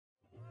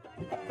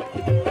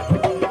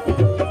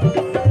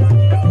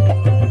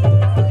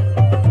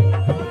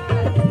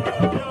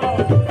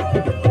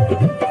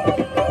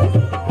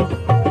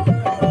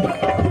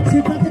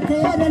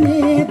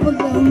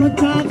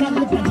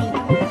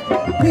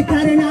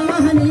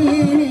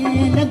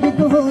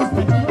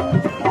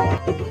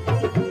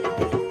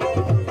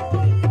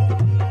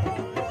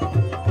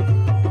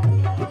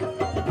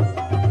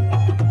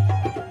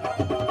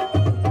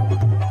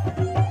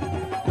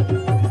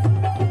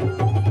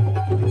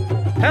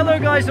Hello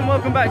guys and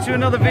welcome back to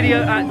another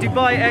video at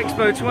Dubai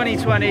Expo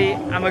 2020,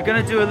 and we're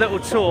going to do a little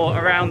tour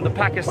around the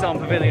Pakistan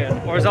Pavilion,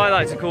 or as I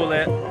like to call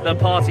it, the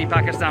Party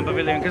Pakistan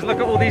Pavilion, because look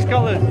at all these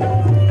colours.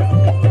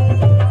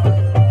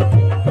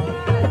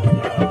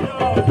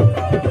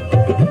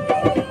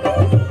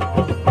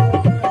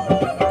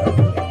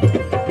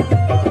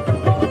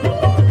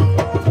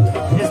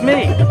 It's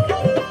me!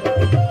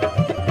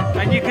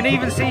 And you can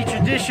even see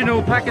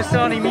traditional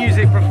Pakistani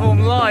music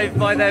performed live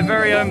by their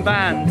very own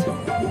band.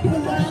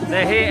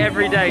 They're here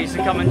every day, so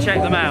come and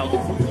check them out.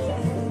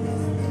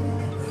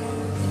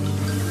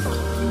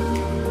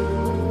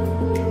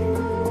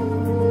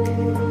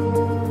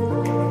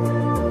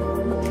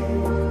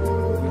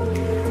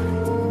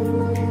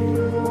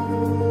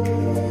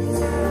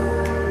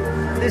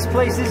 This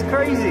place is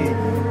crazy.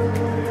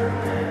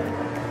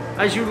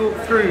 As you walk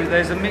through,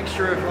 there's a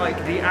mixture of like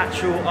the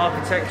actual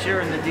architecture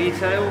and the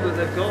detail that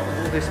they've got,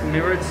 all this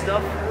mirrored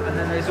stuff, and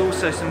then there's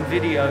also some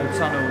video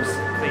tunnels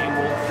that you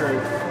walk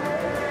through,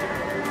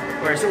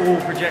 where it's all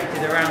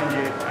projected around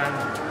you and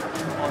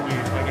on you,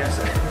 I guess.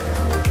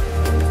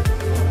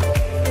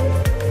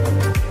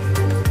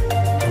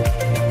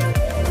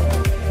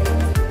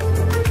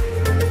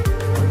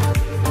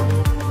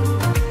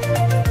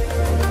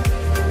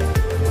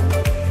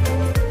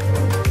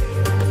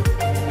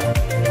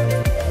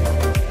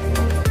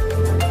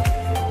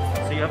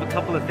 So you have a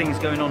couple of things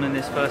going on in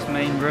this first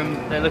main room.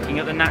 They're looking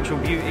at the natural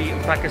beauty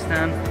of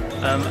Pakistan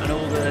and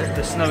all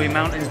the snowy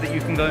mountains that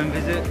you can go and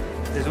visit.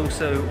 There's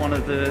also one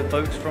of the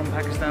boats from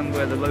Pakistan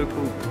where the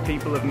local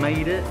people have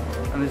made it,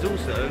 and there's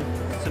also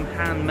some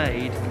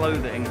handmade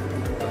clothing,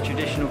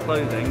 traditional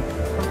clothing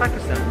from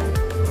Pakistan.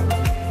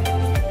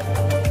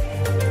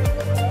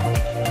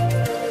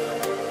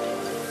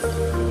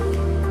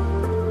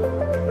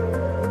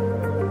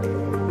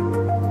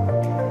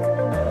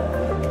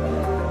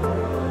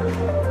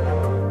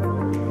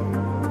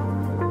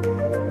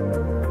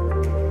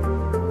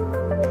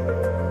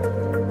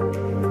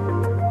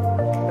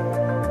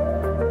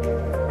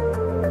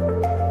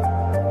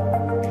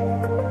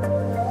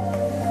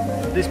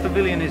 This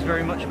pavilion is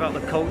very much about the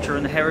culture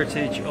and the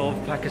heritage of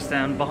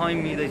Pakistan.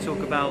 Behind me they talk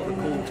about the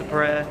call to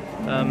prayer,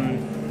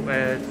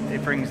 where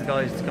it brings the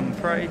guys to come and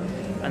pray.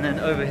 And then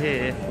over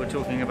here we're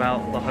talking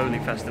about the Holy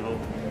Festival.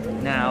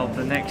 Now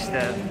the next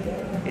step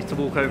is to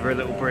walk over a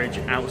little bridge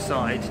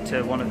outside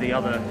to one of the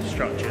other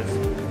structures.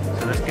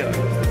 So let's go.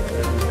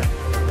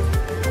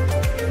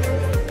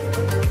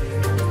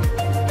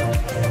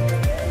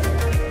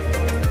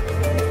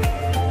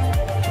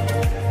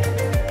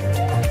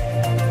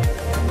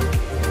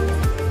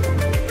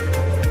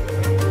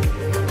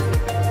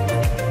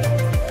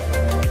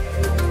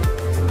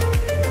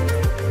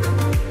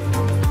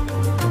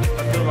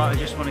 I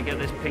just want to get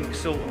this pink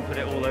salt and put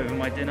it all over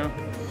my dinner.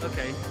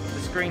 Okay,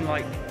 the screen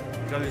light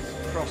goes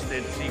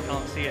frosted so you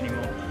can't see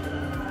anymore.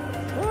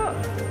 What?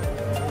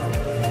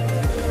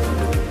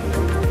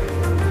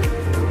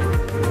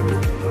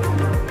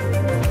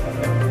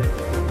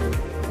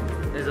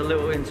 There's a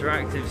little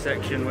interactive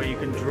section where you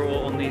can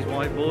draw on these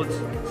whiteboards,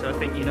 so I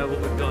think you know what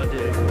we've got to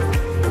do.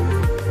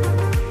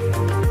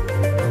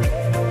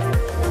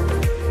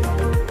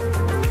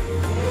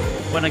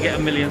 When I get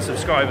 1 million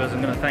subscribers,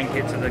 I'm going to thank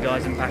it to the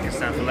guys in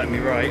Pakistan for letting me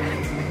write.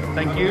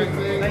 Thank you,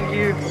 thank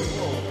you.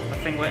 I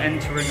think we're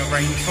entering a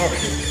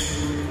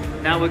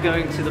rainforest. Now we're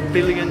going to the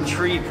Billion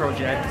Tree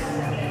Project,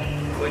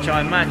 which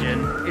I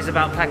imagine is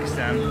about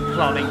Pakistan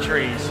planting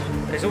trees.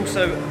 There's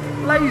also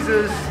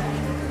lasers.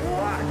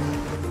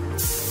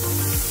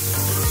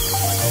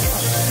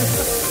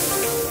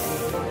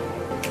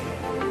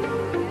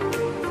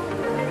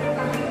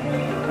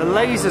 The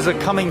lasers are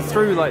coming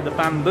through like the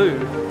bamboo.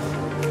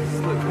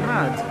 Look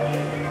mad.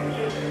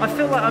 I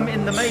feel like I'm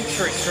in the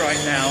Matrix right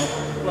now.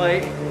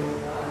 Like,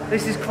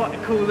 this is quite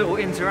a cool little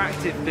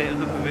interactive bit of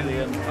the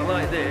pavilion. I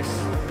like this.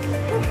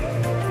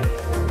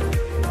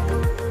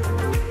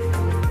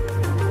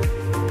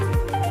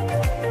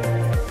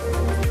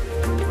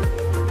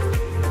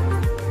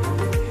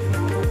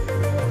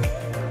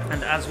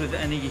 And as with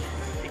any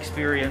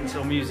experience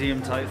or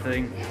museum type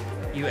thing,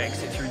 you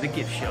exit through the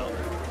gift shop.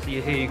 So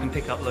here you can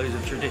pick up loads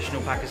of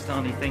traditional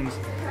Pakistani things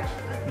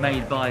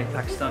made by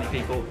Pakistani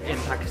people in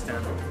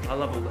Pakistan. I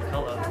love all the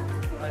colour.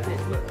 Like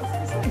this, look.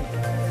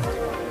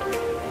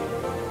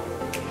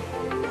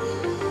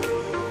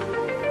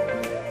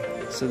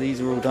 So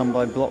these are all done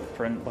by block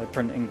print, by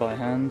printing by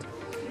hand.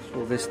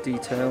 All this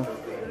detail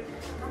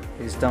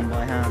is done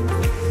by hand.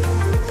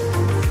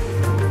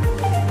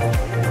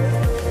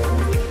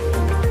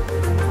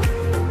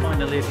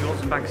 Finally, if you want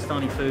some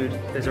Pakistani food,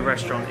 there's a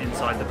restaurant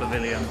inside the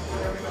pavilion.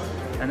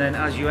 And then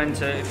as you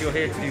enter, if you're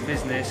here to do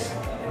business,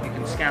 you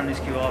can scan this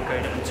QR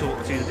code and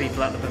talk to the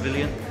people at the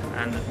pavilion.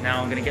 And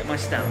now I'm going to get my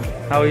stamp.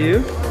 How are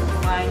you?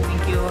 Fine,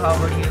 thank you. How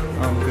are you?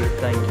 I'm good,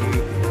 thank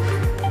you.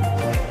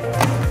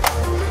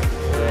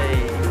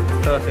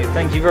 Hey, perfect.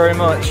 Thank you very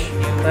much.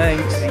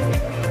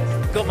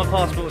 Thanks. Got my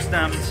passport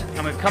stamped,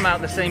 and we've come out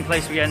the same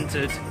place we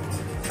entered.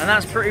 And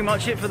that's pretty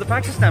much it for the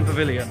Pakistan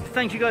Pavilion.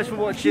 Thank you guys for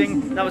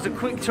watching. That was a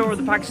quick tour of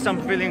the Pakistan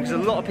Pavilion because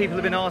a lot of people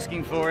have been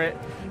asking for it.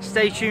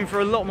 Stay tuned for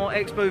a lot more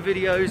Expo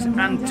videos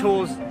and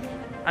tours,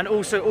 and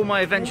also all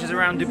my adventures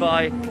around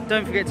Dubai.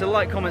 Don't forget to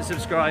like, comment,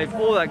 subscribe,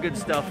 all that good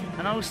stuff.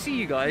 And I will see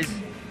you guys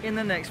in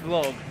the next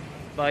vlog.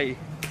 Bye.